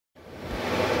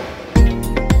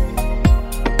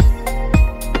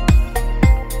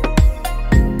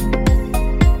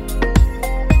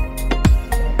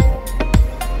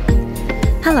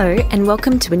Hello and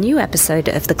welcome to a new episode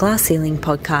of the Glass Ceiling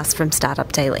podcast from Startup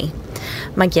Daily.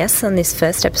 My guests on this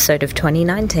first episode of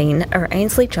 2019 are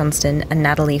Ainsley Johnston and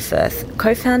Natalie Firth,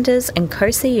 co-founders and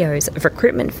co-CEOs of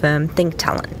recruitment firm Think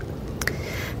Talent.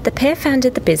 The pair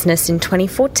founded the business in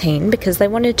 2014 because they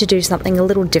wanted to do something a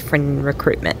little different in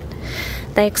recruitment.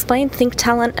 They explained Think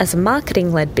Talent as a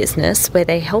marketing-led business where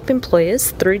they help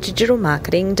employers through digital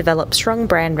marketing develop strong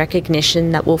brand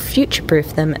recognition that will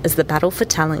future-proof them as the battle for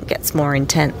talent gets more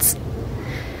intense.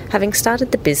 Having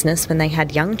started the business when they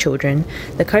had young children,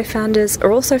 the co-founders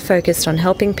are also focused on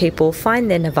helping people find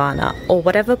their nirvana or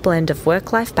whatever blend of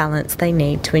work-life balance they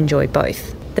need to enjoy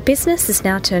both. The business is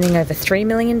now turning over $3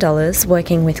 million,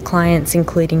 working with clients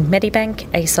including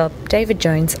Medibank, ASOP, David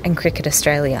Jones and Cricket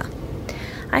Australia.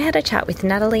 I had a chat with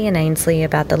Natalie and Ainsley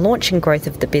about the launch and growth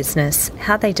of the business,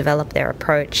 how they develop their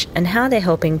approach, and how they're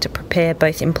helping to prepare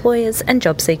both employers and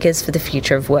job seekers for the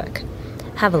future of work.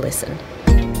 Have a listen.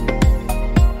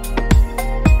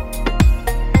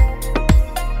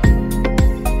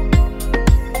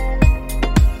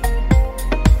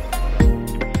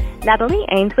 Natalie,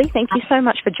 Ainsley, thank you so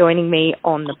much for joining me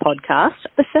on the podcast.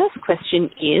 The first question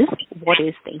is, what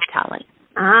is Think Talent?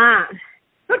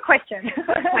 Good question.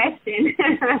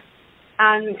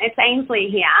 It's Ainsley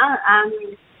here.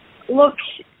 Look,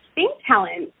 Think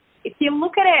Talent, if you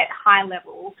look at it high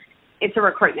level, it's a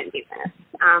recruitment business.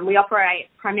 We operate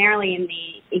primarily in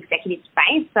the executive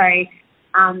space,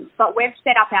 but we've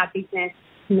set up our business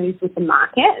to move with the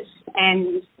market,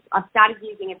 and I've started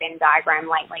using a Venn diagram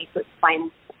lately to explain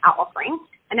our offering.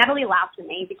 And Natalie laughs at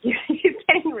me because she's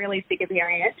getting really sick of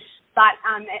hearing it. But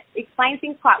it explains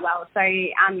things quite well. So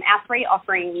our three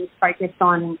offerings focus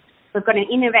on, we've got an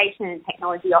innovation and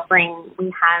technology offering.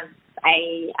 We have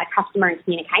a customer and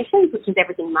communications, which is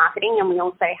everything marketing. And we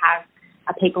also have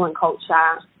a people and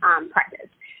culture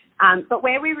practice. But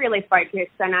where we really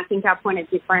focus, and I think our point of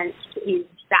difference is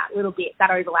that little bit that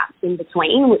overlaps in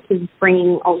between, which is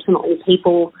bringing ultimately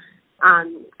people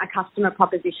a customer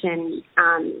proposition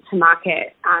to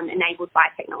market enabled by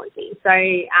technology. So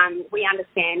we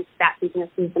understand that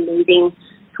businesses are moving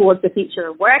towards the future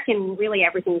of work and really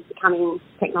everything is becoming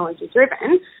technology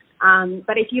driven.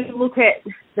 But if you look at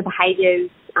the behaviours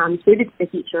suited to the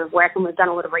future of work, and we've done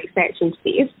a lot of research into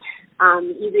this,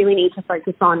 you really need to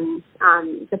focus on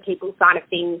the people side of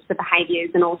things, the behaviours,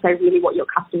 and also really what your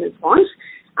customers want.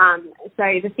 So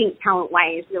the Think Talent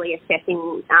way is really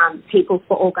assessing people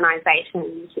for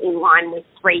organisations in line with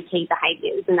three key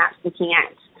behaviours, and that's looking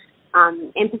at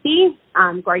empathy,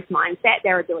 growth mindset,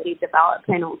 their ability to develop,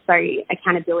 and also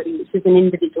accountability, which is an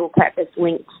individual purpose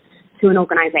linked to an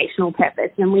organisational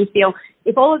purpose. And we feel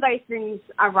if all of those things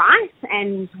are right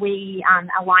and we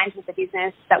align with the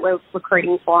business that we're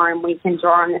recruiting for and we can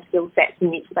draw on the skill sets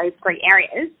in each of those three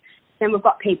areas, then we've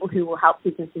got people who will help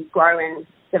businesses grow and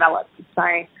develop. So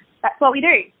that's what we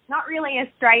do. Not really a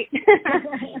straight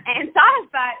answer,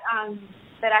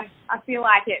 but I feel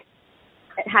like it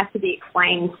has to be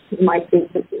explained in most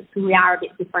instances because we are a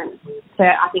bit different to,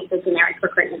 I think, the generic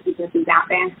recruitment businesses out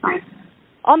there. So.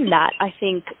 On that, I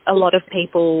think a lot of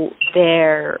people,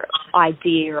 their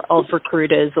idea of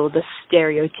recruiters or the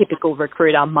stereotypical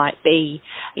recruiter might be,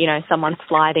 someone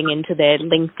sliding into their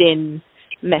LinkedIn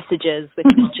messages with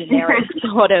a generic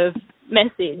sort of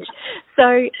message.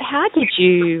 So how did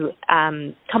you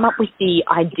come up with the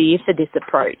idea for this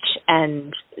approach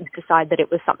and decide that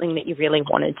it was something that you really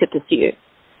wanted to pursue?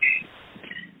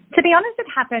 To be honest, it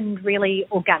happened really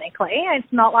organically. It's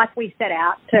not like we set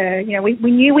out to,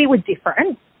 we knew we were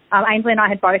different. Ainsley and I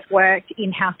had both worked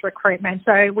in-house recruitment,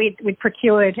 so we'd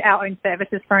procured our own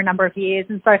services for a number of years.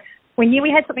 And so we knew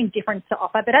we had something different to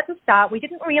offer. But at the start, we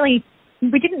didn't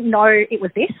know it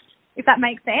was this, if that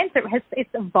makes sense. It's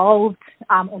evolved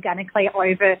organically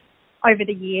over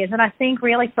the years. And I think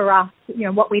really for us,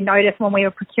 what we noticed when we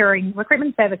were procuring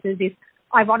recruitment services is,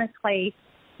 ironically,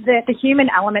 the human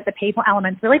element, the people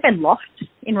element's really been lost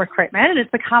in recruitment, and it's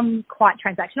become quite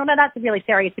transactional. Now, that's a really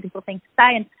stereotypical thing to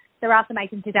say, and there are some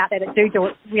agencies out there that do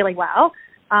it really well.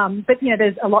 But,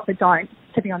 there's a lot that don't,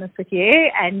 to be honest with you.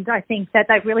 And I think that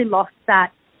they've really lost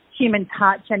that human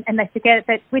touch and they forget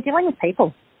that we're dealing with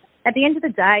people. At the end of the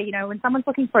day, when someone's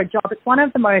looking for a job, it's one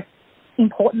of the most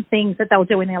important things that they'll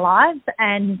do in their lives.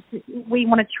 And we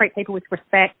want to treat people with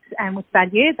respect and with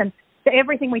values. And so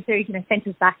everything we do,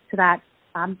 centres back to that.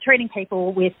 Treating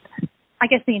people with, I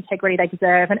guess, the integrity they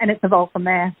deserve, and it's evolved from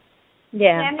there.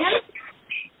 Yeah. And the other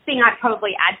thing I'd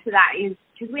probably add to that is,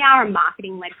 because we are a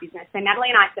marketing-led business, so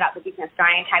Natalie and I set up the business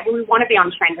going, okay, well, we want to be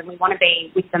on trend and we want to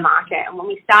be with the market. And when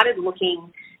we started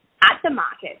looking at the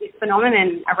market, this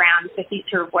phenomenon around the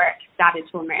future of work started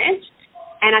to emerge.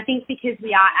 And I think because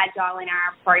we are agile in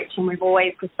our approach and we've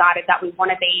always decided that we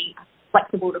want to be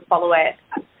flexible to follow a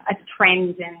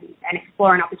trend and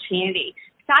explore an opportunity,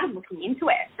 we started looking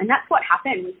into it. And that's what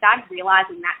happened. We started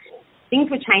realising that things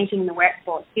were changing in the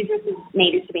workforce. Businesses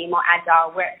needed to be more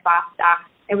agile, work faster.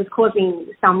 It was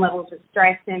causing some levels of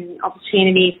stress and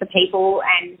opportunity for people.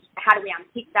 And how do we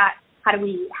unpick that? How do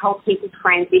we help people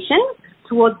transition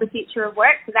towards the future of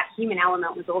work? So that human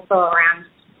element was also around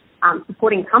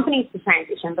supporting companies to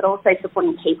transition, but also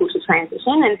supporting people to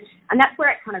transition. And that's where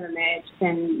it kind of emerged,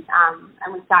 and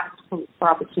we started to look for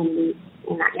opportunities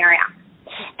in that area.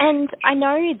 And I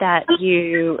know that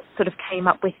you sort of came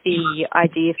up with the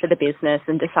idea for the business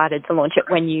and decided to launch it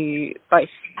when you both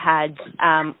had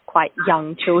quite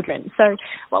young children. So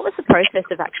what was the process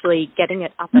of actually getting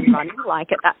it up and running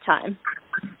like at that time?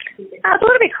 It was a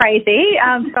little bit crazy.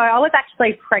 So I was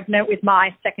actually pregnant with my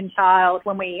second child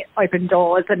when we opened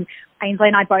doors, and Ainsley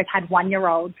and I both had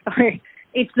 1-year-olds. So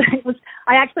it was.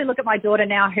 I actually look at my daughter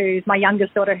now, who's my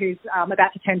youngest daughter, who's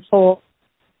about to turn 4,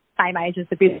 same age as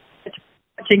the business.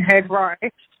 Watching her grow,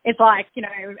 it's like, you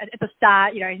know, at the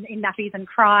start, you know, in nappies and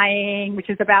crying, which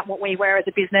is about what we were as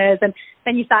a business, and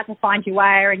then you start to find your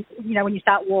way, and you know, when you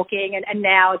start walking, and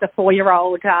now as a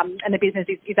 4-year-old, and the business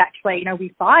is actually, you know, we're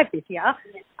 5 this year,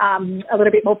 a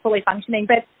little bit more fully functioning.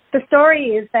 But the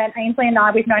story is that Ainsley and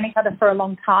I, we've known each other for a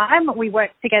long time. We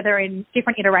worked together in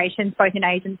different iterations, both in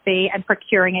agency and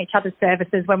procuring each other's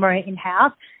services when we were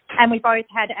in-house. And we both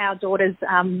had our daughters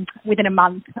within a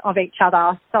month of each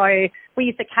other. So we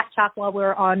used to catch up while we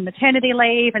were on maternity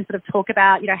leave and sort of talk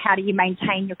about, you know, how do you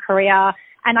maintain your career?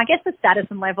 And I guess the status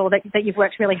and level that you've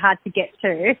worked really hard to get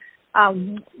to,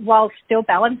 while still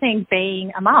balancing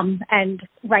being a mum and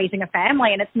raising a family.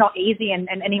 And it's not easy, and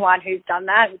anyone who's done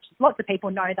that, which lots of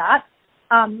people know that.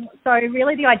 So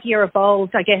really the idea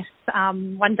evolved, I guess,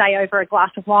 one day over a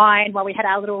glass of wine while we had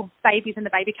our little babies in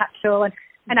the baby capsule,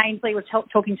 and Ainsley was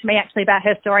talking to me actually about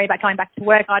her story about going back to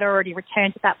work. I'd already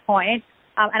returned at that point.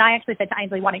 And I actually said to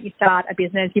Ainsley, why don't you start a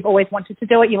business? You've always wanted to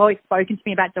do it. You've always spoken to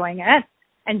me about doing it.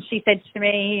 And she said to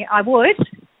me, I would,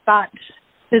 but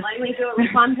I'll only do it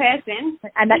with one person.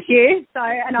 And that's you. So,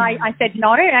 and I said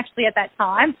no, actually, at that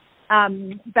time.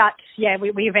 But yeah,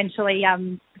 we eventually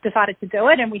decided to do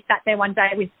it, and we sat there one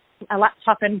day with a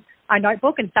laptop and a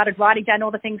notebook and started writing down all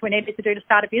the things we needed to do to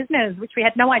start a business, which we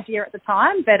had no idea at the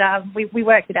time, but we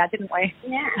worked it out, didn't we?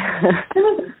 Yeah.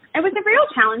 It was a real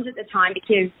challenge at the time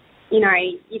because, you know,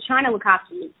 you're trying to look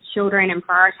after your children and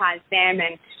prioritise them,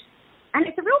 and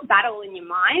it's a real battle in your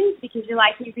mind because you're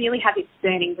like, you really have this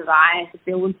burning desire to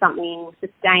build something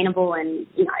sustainable and,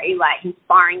 you know, like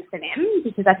inspiring for them,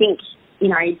 because I think, you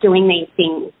know, doing these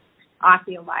things, I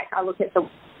feel like I look at the,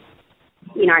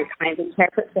 you know, kind of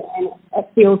interpret it and it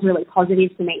feels really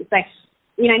positive to me. So,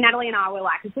 you know, Natalie and I were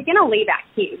like, if we're going to leave our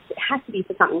kids, it has to be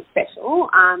for something special.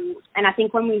 And I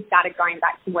think when we started going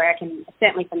back to work, and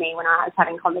certainly for me when I was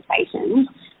having conversations,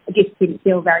 it just didn't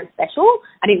feel very special.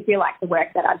 I didn't feel like the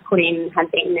work that I'd put in had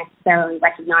been necessarily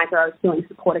recognised, or I was feeling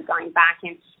supported going back.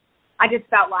 And I just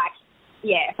felt like,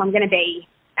 yeah, if I'm going to be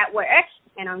at work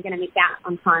and I'm going to miss out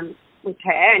on time with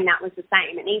her, and that was the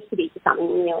same, it needs to be for something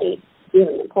really,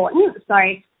 really important. So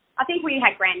I think we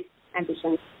had grand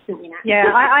ambitions, you know. Yeah,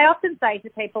 I often say to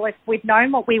people, if we'd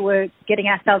known what we were getting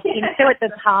ourselves into at the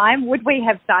time, would we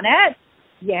have done it?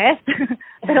 Yes,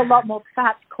 but a lot more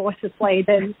perhaps cautiously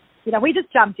than, you know, we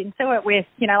just jumped into it with,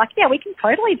 you know, like, yeah, we can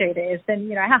totally do this, and,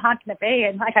 you know, how hard can it be?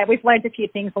 And, okay, we've learned a few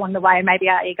things along the way, and maybe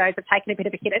our egos have taken a bit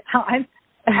of a hit at times.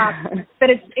 But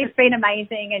it's been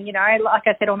amazing, and, you know, like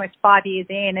I said, almost 5 years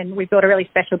in, and we've built a really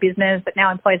special business that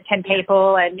now employs 10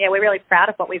 people, and yeah, we're really proud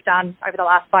of what we've done over the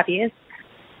last 5 years.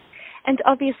 And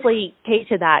obviously key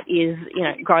to that is, you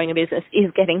know, growing a business is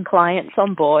getting clients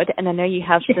on board, and I know you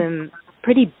have some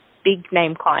pretty big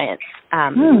name clients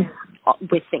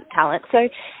with Think Talent. So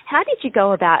how did you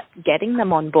go about getting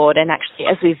them on board? And actually,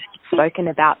 as we've spoken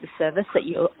about, the service that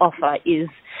you offer is,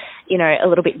 you know, a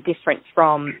little bit different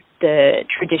from the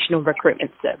traditional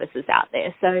recruitment services out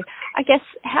there. So I guess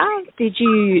how did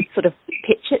you sort of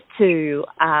pitch it to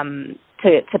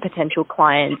potential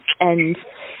clients, and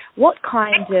what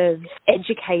kind of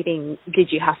educating did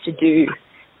you have to do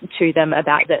to them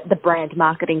about the brand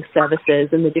marketing services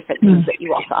and the different things that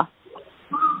you offer?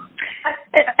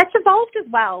 It's evolved as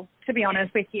well, to be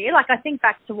honest with you. Like, I think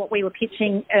back to what we were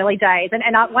pitching early days, and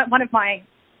one of my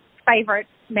favourite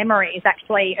memories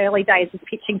actually early days was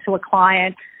pitching to a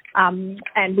client,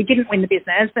 and we didn't win the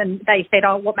business, and they said,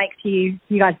 oh, what makes you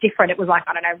guys different? It was like,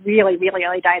 I don't know, really, really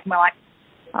early days, and we're like,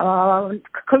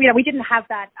 we didn't have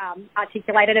that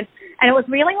articulated. And it was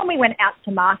really when we went out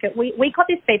to market, we got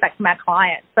this feedback from our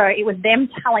clients. So it was them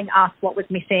telling us what was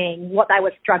missing, what they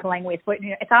were struggling with.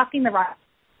 It's asking the right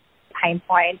pain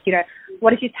points,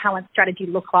 what does your talent strategy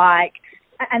look like?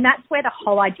 And that's where the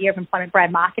whole idea of employment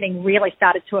brand marketing really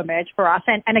started to emerge for us.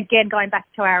 And again, going back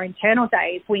to our internal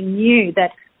days, we knew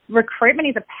that recruitment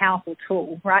is a powerful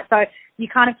tool, right? So you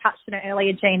kind of touched on it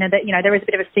earlier, Gina, that, there is a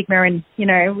bit of a stigma in,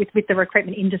 with the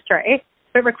recruitment industry.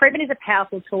 But recruitment is a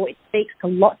powerful tool. It speaks to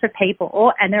lots of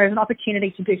people, and there is an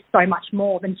opportunity to do so much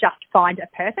more than just find a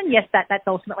person. Yes, that's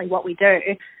ultimately what we do.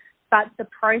 But the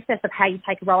process of how you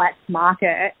take a role out to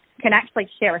market can actually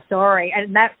share a story.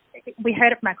 And that we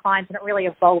heard it from our clients, and it really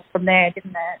evolved from there,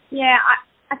 didn't it? Yeah,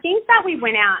 I think that we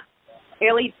went out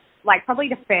early, like probably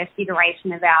the first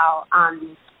iteration of our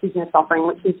business offering,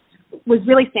 which was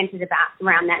really centred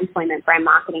around that employment brand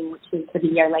marketing, which is the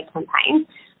video-led campaign.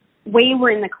 We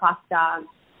were in the cluster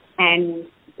and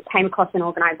came across an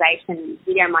organisation,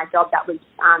 Video My Job, that was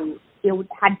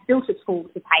had built a tool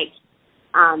to take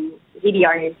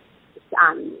video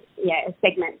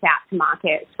segments out to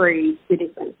market through the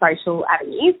different social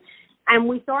avenues. And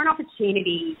we saw an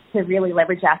opportunity to really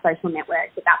leverage our social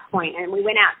networks at that point. And we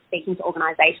went out speaking to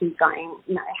organisations going,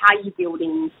 how are you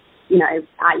building,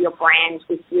 your brand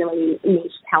with really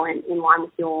niche talent in line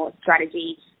with your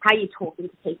strategy? How are you talking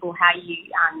to people? How are you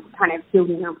kind of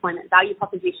building your employment value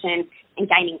proposition and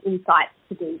gaining insights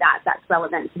to do that that's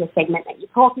relevant to the segment that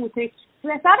you're talking to? So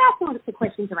I started asking lots of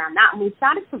questions around that, and we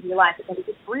started to realise that there was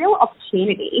this real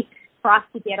opportunity for us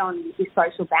to get on this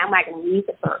social bandwagon and use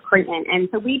it for recruitment. And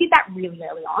so we did that really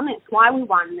early on. It's why we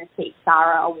won the Seek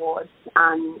Sara Awards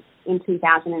in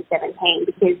 2017,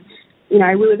 because,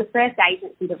 we were the first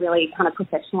agency to really kind of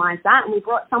professionalise that, and we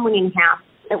brought someone in-house.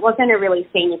 It wasn't a really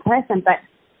senior person, but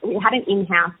we had an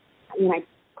in-house,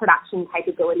 production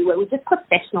capability where we just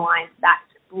professionalised that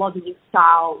bloggy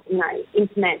style,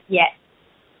 intimate yet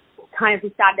kind of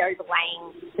we started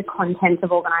overlaying the content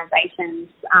of organisations,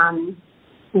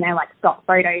 like stock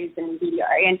photos and video,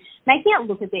 and making it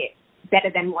look a bit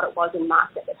better than what it was in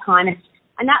market at the time.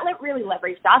 And that really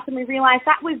leveraged us, and we realised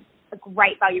that was a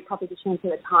great value proposition to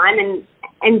the time.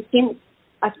 And since,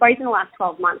 I suppose, in the last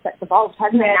 12 months, that's evolved,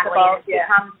 hasn't it? It's evolved, yeah.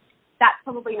 That's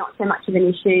probably not so much of an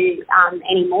issue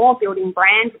anymore, building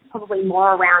brands. It's probably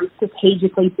more around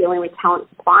strategically dealing with talent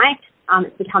supply.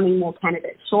 It's becoming more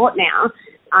candidate short now,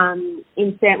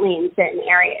 certainly in certain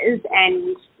areas,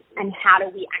 and how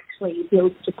do we actually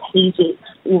build strategic,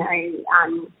 I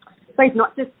suppose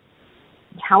not just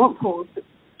talent pools, but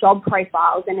job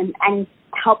profiles and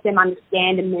help them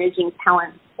understand emerging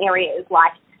talent areas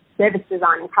like service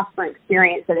design and customer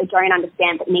experience that they don't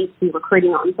understand but need to be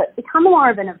recruiting on. So it's become more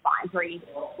of an advisory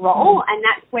role, and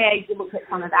that's where you look at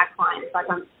some of our clients.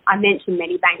 Like I mentioned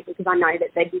Medibank because I know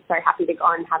that they'd be so happy to go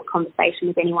and have a conversation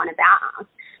with anyone about us.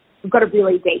 We've got a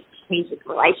really deep strategic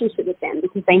relationship with them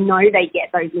because they know they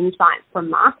get those insights from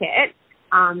market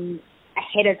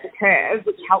ahead of the curve,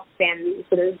 which helps them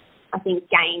sort of, I think,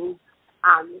 gain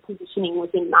positioning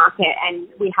within market. And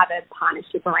we have a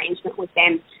partnership arrangement with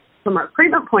them from a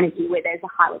recruitment point of view where there's a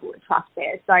high level of trust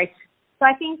there. So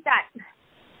I think that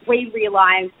we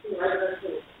realised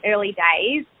early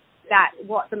days that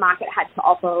what the market had to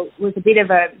offer was a bit of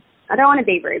a, I don't want to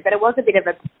be rude, but it was a bit of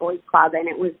a boys club, and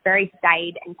it was very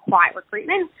staid and quiet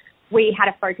recruitment. We had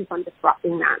a focus on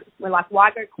disrupting that. We're like, why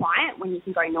go quiet when you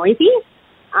can go noisy?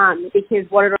 Because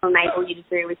what it will enable you to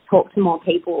do is talk to more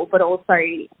people, but also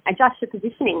adjust your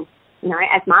positioning,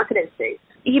 as marketers do.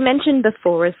 You mentioned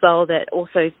before as well that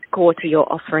also core to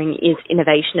your offering is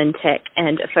innovation and tech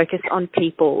and a focus on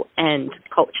people and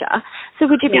culture. So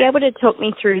would you be able to talk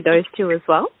me through those two as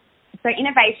well? So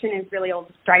innovation is really all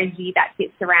the strategy that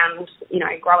sits around,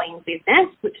 growing business,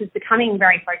 which is becoming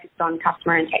very focused on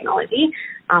customer and technology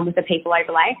with the people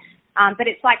overlay. But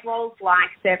it's like roles like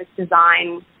service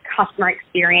design, customer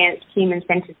experience,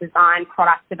 human-centered design,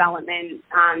 product development,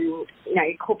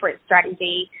 corporate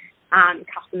strategy,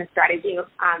 customer strategy.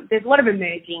 There's a lot of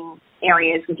emerging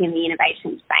areas within the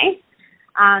innovation space.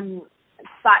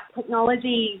 But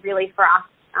technology really for us,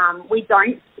 we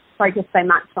don't focus so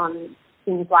much on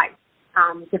things like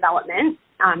development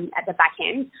at the back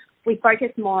end. We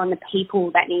focus more on the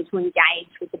people that need to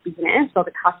engage with the business or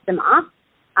the customer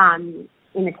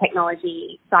in the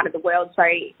technology side of the world. So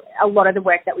a lot of the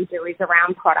work that we do is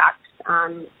around product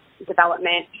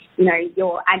development,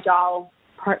 your agile,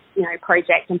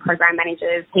 project and program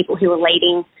managers, people who are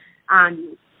leading,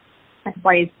 I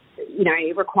suppose,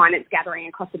 requirements gathering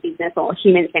across the business or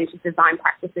human-centered design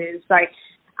practices. So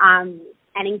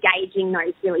and engaging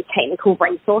those really technical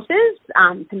resources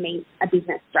to meet a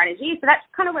business strategy. So that's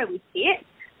kind of where we sit.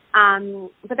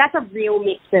 But that's a real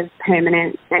mix of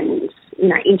permanent and,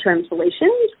 interim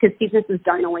solutions, because businesses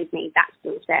don't always need that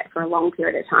skill set for a long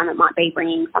period of time. It might be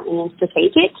bringing something in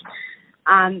strategic.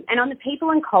 And on the people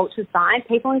and culture side,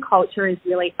 people and culture is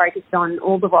really focused on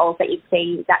all the roles that you'd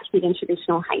see that fit in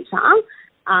traditional HR.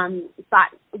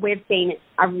 But we've seen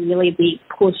a really big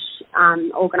push.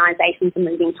 Organisations are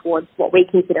moving towards what we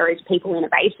consider as people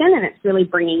innovation, and it's really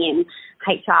bringing in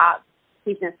HR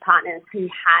business partners who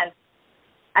have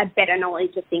a better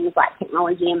knowledge of things like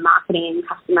technology and marketing and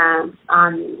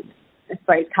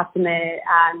customer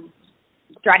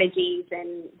strategies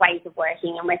and ways of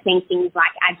working. And we're seeing things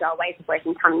like agile ways of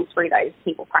working coming through those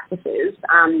people practices.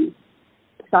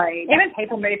 So even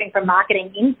people moving from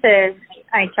marketing into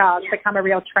HR has become a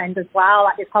real trend as well.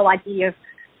 Like this whole idea of,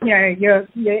 your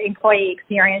employee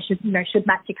experience should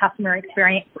match your customer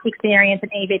experience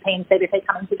and EVP and CVP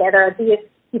coming together. So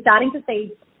you're starting to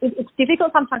see it's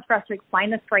difficult sometimes for us to explain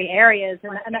the three areas,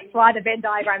 and that's why the Venn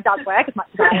diagram does work as much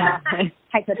as I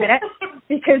hate to admit it,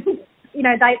 because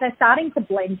they're starting to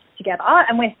blend together,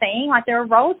 and we're seeing like there are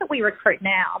roles that we recruit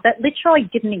now that literally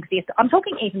didn't exist. I'm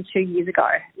talking even 2 years ago.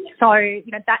 So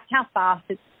that's how fast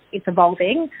it's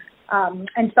evolving.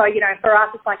 And so for us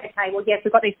it's like, okay, well yes,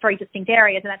 we've got these three distinct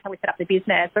areas, and that's how we set up the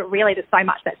business. But really, there's so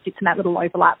much that sits in that little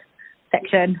overlap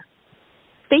section.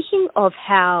 Speaking of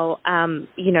how,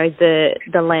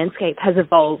 the landscape has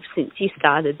evolved since you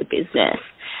started the business,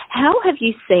 how have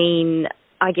you seen,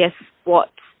 I guess, what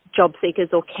job seekers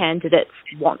or candidates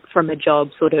want from a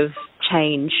job sort of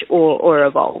change or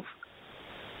evolve?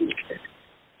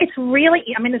 It's really,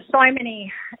 there's so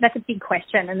many, that's a big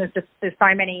question, and there's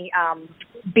so many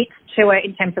bits to it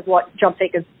in terms of what job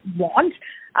seekers want.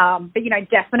 But,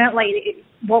 definitely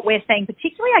what we're seeing,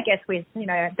 particularly, I guess, with,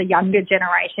 the younger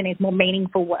generation is more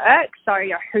meaningful work. So,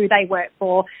 who they work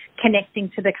for,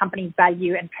 connecting to the company's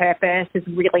value and purpose is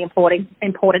really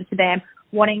important to them.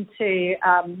 Wanting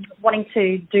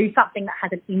to do something that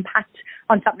has an impact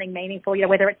on something meaningful,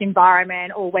 whether it's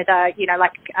environment or whether,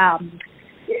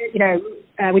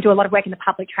 we do a lot of work in the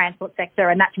public transport sector,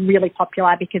 and that's really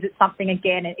popular because it's something,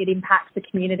 again, it impacts the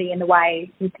community in the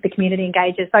way the community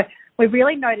engages. So we've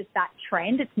really noticed that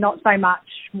trend. It's not so much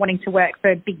wanting to work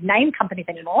for big name companies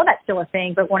anymore, that's still a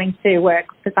thing, but wanting to work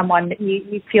for someone that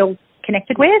you feel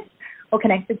connected with or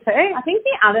connected to. I think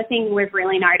the other thing we've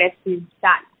really noticed is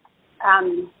that,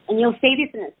 and you'll see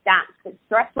this in the stats, that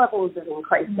stress levels have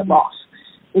increased a lot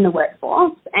in the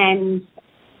workforce, and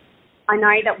I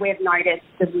know that we've noticed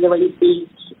a really big,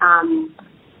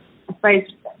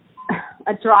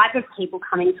 a drive of people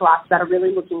coming to us that are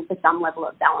really looking for some level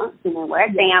of balance in their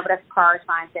work, being able to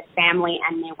prioritise their family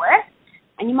and their work.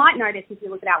 And you might notice if you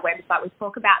look at our website, we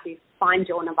talk about this find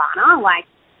your nirvana,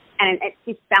 and it's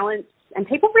this balance, and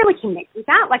people really connect with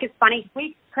that. Like, it's funny,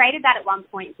 we created that at one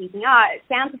point thinking, it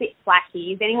sounds a bit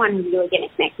flashy, is anyone really going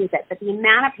to connect with it? But the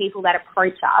amount of people that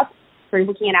approach us through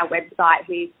looking at our website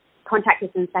who contact us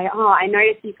and say, I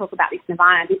noticed you talk about this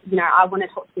nirvana, I want to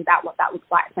talk to you about what that looks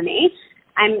like for me.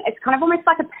 And it's kind of almost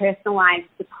like a personalised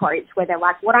approach where they're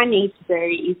like, what I need to do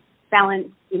is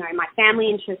balance, my family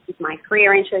interests with my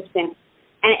career interests, and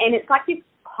it's like this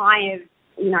pie of,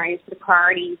 sort of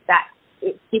priorities that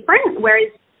it's different.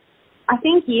 Whereas I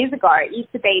think years ago, it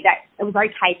used to be that it was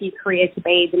okay for your career to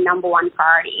be the number one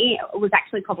priority. It was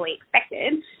actually probably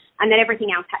expected, and then everything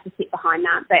else had to sit behind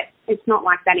that. But it's not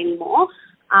like that anymore.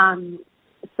 And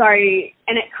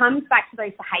it comes back to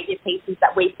those behaviour pieces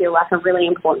that we feel like are really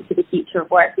important to the future of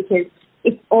work, because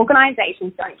if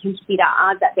organisations don't consider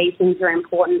that these things are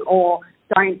important, or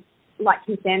don't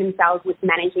concern themselves with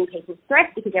managing people's stress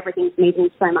because everything's moving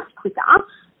so much quicker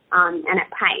and at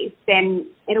pace, then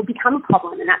it'll become a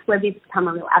problem, and that's where we've become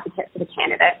a real advocate for the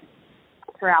candidate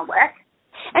through our work.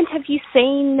 And have you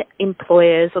seen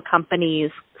employers or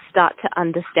companies start to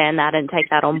understand that and take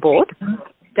that on board?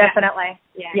 Definitely.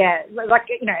 Yeah.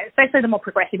 Especially the more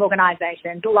progressive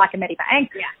organisations like a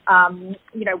Medibank,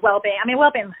 wellbeing.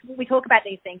 Wellbeing, we talk about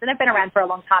these things and they've been around for a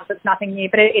long time, so it's nothing new,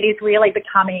 but it is really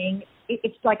becoming,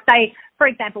 it's like, say, for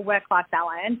example, work-life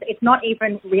balance. It's not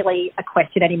even really a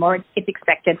question anymore. It's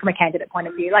expected from a candidate point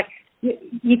of view. Like,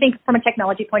 you think from a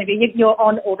technology point of view, you're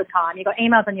on all the time. You've got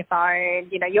emails on your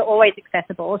phone, you're always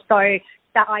accessible. So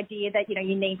that idea that,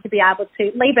 you need to be able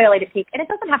to leave early to pick, and it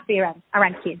doesn't have to be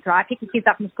around kids, right? Pick your kids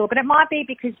up from school, but it might be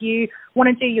because you want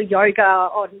to do your yoga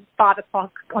on 5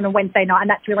 o'clock on a Wednesday night, and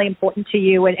that's really important to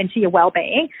you and to your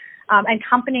well-being. And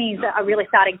companies are really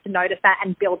starting to notice that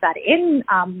and build that in.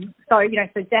 So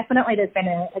definitely there's been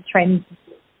a trend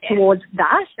towards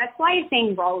that. That's why you're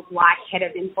seeing roles like head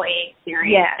of employee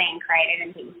experience being created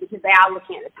and things, because they are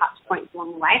looking at the touch points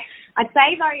along the way. I'd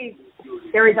say, though,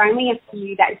 there is only a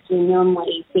few that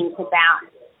genuinely think about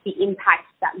the impact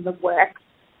that the work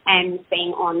and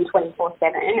being on 24/7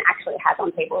 actually has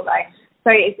on people, though. So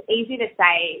it's easy to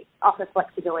say offer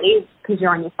flexibility because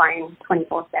you're on your phone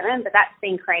 24/7, but that's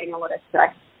been creating a lot of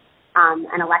stress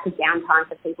and a lack of downtime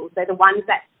for people. So the ones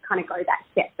that kind of go that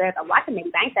step further, like a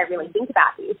Medibank, they really think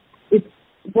about this, is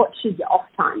what should your off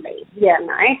time be, you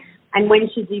know? And when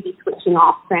should you be switching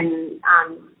off, and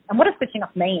what does switching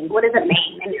off mean? What does it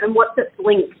mean? And what's its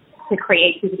link to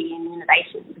creativity and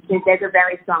innovation? Because there's a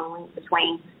very strong link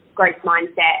between growth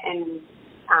mindset and,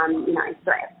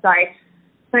 stress.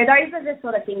 So those are the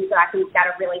sort of things that I think that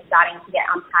are really starting to get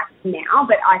unpacked now,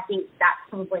 but I think that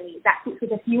fits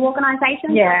with a few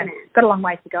organisations, doesn't it? Got a long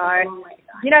way to go.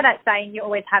 You know that saying, you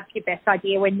always have your best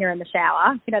idea when you're in the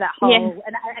shower? You know, that whole,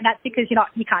 and that's because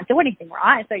you can't do anything,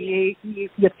 right? So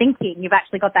you're thinking, you've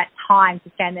actually got that time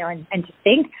to stand there and to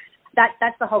think.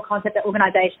 That's the whole concept that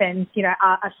organisations,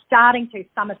 are starting to,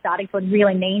 some are starting to, and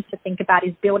really need to think about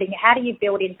is building. How do you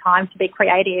build in time to be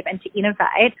creative and to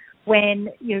innovate when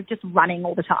you're just running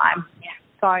all the time? Yeah.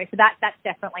 So that's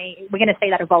definitely, we're going to see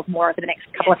that evolve more over the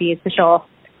next couple of years for sure.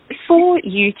 For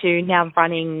you two now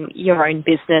running your own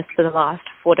business for the last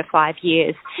 4 to 5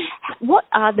 years, what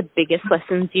are the biggest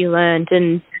lessons you learned,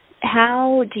 and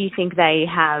how do you think they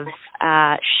have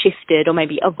shifted or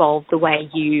maybe evolved the way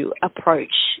you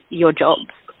approach your jobs?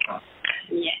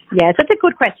 Yeah, so it's a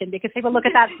good question, because people look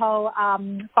at that whole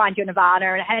find your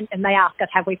Nirvana and they ask us,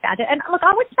 have we found it? And look,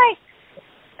 I would say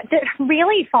that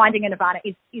really finding a Nirvana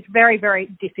is very, very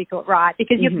difficult, right?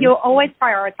 Because you're always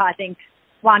prioritising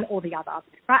one or the other,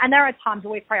 right? And there are times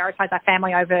where we prioritise our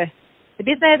family over the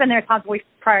business, and there are times where we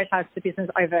prioritise the business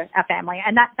over our family,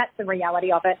 and that's the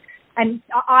reality of it. And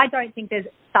I don't think there's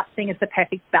such thing as the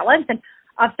perfect balance. And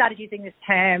I've started using this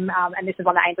term, and this is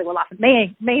one that Ainsley will laugh at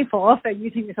me for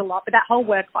using this a lot, but that whole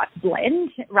work-life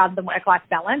blend rather than work-life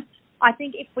balance. I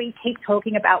think if we keep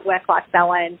talking about work-life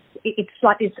balance, it's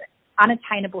like this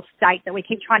unattainable state that we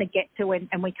keep trying to get to and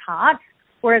we can't.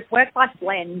 Whereas work-life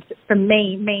blend, for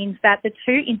me, means that the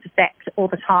two intersect all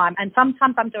the time. And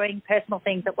sometimes I'm doing personal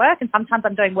things at work, and sometimes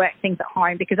I'm doing work things at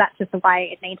home, because that's just the way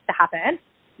it needs to happen.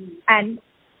 And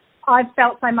I've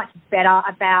felt so much better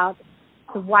about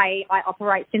the way I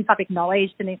operate since I've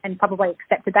acknowledged and probably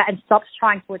accepted that and stopped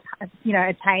trying to,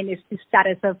 attain this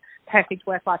status of perfect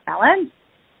work-life balance.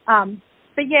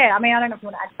 But yeah, I mean, I don't know if you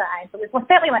want to add to that, but we've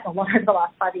certainly learned a lot over the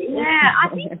last 5 years. Yeah, I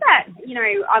think that,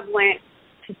 I've learnt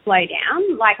to slow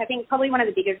down. Like, I think probably one of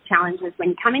the biggest challenges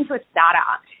when you come into a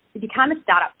startup, you become a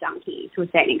startup junkie to a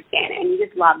certain extent, and you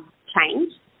just love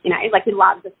change. Like you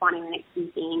love just finding the next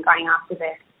new thing and going after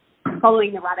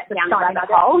following the rabbit down the rabbit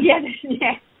hole.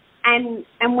 Yeah. And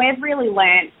we've really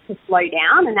learnt to slow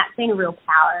down, and that's been a real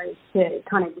power, to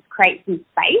kind of just create some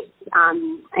space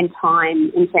and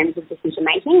time in terms of decision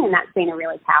making, and that's been a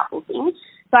really powerful thing.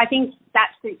 So I think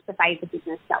that suits the phase of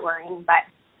business that we're in. But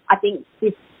I think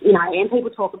this, and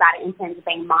people talk about it in terms of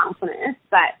being mindfulness,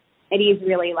 but it is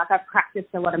really, like, I've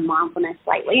practiced a lot of mindfulness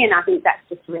lately, and I think that's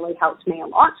just really helped me a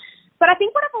lot. But I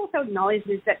think what I've also acknowledged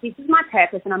is that this is my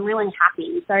purpose, and I'm really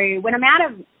happy. So when I'm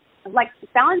out of,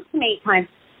 balance to me kind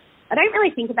of, I don't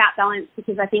really think about balance,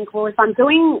 because I think, well, if I'm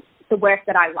doing the work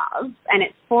that I love and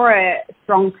it's for a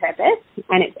strong purpose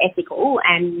and it's ethical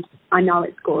and I know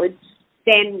it's good,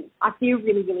 then I feel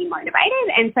really, really motivated.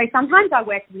 And so sometimes I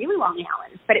work really long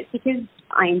hours, but it's because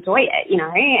I enjoy it,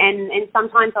 and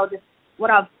sometimes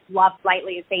what I've loved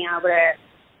lately is being able to,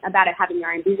 about it having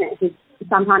your own business, is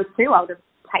sometimes too I'll just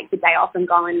take the day off and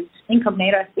go and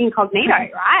incognito,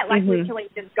 right? Like literally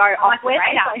just go off the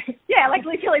radar. Yeah, like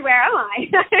literally, where am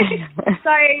I?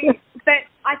 So, but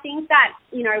I think that,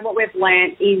 what we've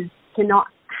learned is to not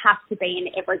have to be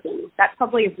in everything. That's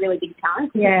probably a really big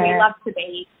challenge, because we love to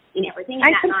be in everything.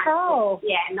 And control.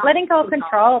 Letting go of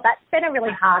control. That's been a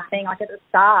really hard thing, like at the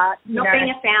start. Not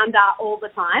being a founder all the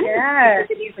time. Yeah.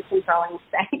 Because it is a controlling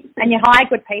state. And you hire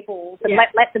good people, so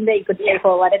let them be good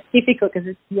people. And it's difficult because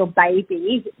it's your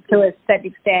baby to a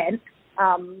certain extent.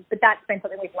 But that's been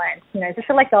something we've learned,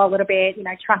 just to let go a little bit,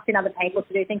 trust in other people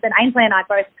to do things. And Ainsley and I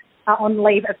both are on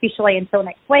leave officially until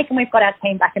next week, and we've got our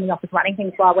team back in the office running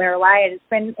things while we're away.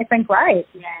 And it's been great.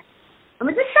 Yeah. And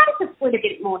we're just trying to split a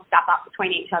bit more stuff up between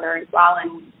each other as well,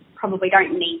 and probably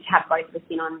don't need to have both of us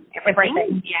in on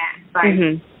everything. Yeah. So,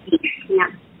 yeah.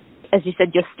 As you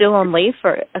said, you're still on leave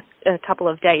for a couple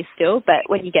of days still, but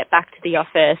when you get back to the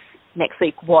office next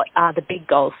week, what are the big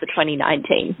goals for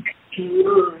 2019?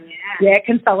 Yeah,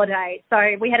 consolidate. So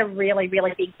we had a really,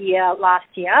 really big year last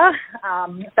year.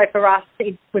 So for us,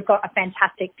 we've got a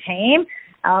fantastic team.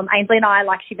 Ainsley and I,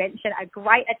 like she mentioned, are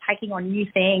great at taking on new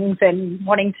things and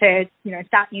wanting to,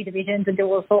 start new divisions and do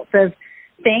all sorts of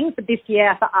things. But this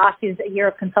year for us is a year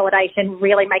of consolidation,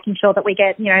 really making sure that we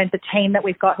get, the team that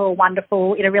we've got who are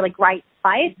wonderful in a really great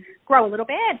place, grow a little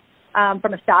bit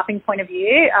from a staffing point of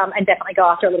view, and definitely go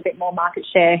after a little bit more market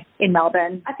share in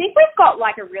Melbourne. I think we've got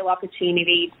like a real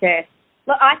opportunity to,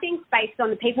 look, I think based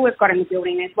on the people we've got in the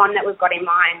building, there's one that we've got in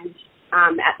mind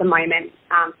at the moment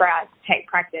for our tech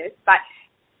practice, but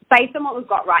based on what we've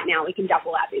got right now, we can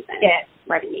double our business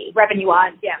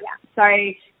revenue-wise. Yeah. So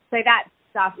that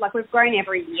stuff, like we've grown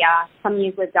every year. Some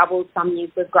years we've doubled, some years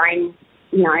we've grown,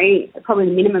 probably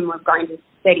the minimum we've grown to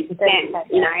 30%,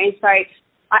 So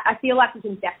I feel like we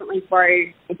can definitely grow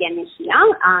again this year.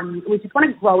 We just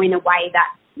want to grow in a way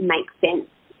that makes sense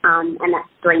and that's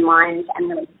streamlined and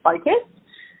really focused.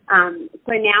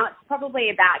 So now it's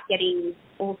probably about getting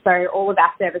also all of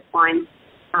our service lines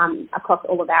across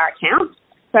all of our accounts.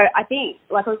 So I think,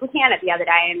 like I was looking at it the other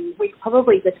day, and we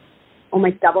probably just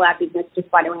almost double our business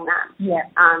just by doing that. Yeah.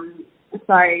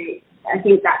 So I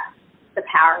think that's the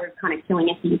power of kind of killing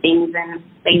a few things and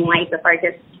being laser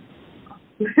focused.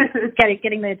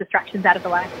 Getting the distractions out of the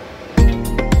way.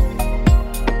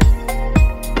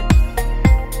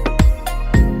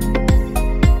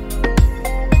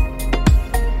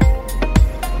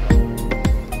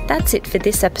 That's it for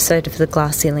this episode of the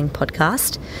Glass Ceiling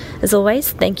podcast. As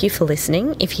always, thank you for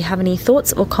listening. If you have any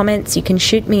thoughts or comments, you can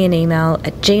shoot me an email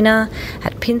at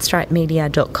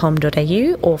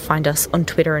gina@pinstripemedia.com.au or find us on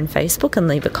Twitter and Facebook and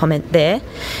leave a comment there.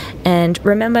 And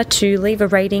remember to leave a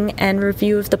rating and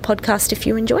review of the podcast if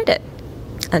you enjoyed it.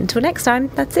 Until next time,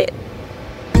 that's it.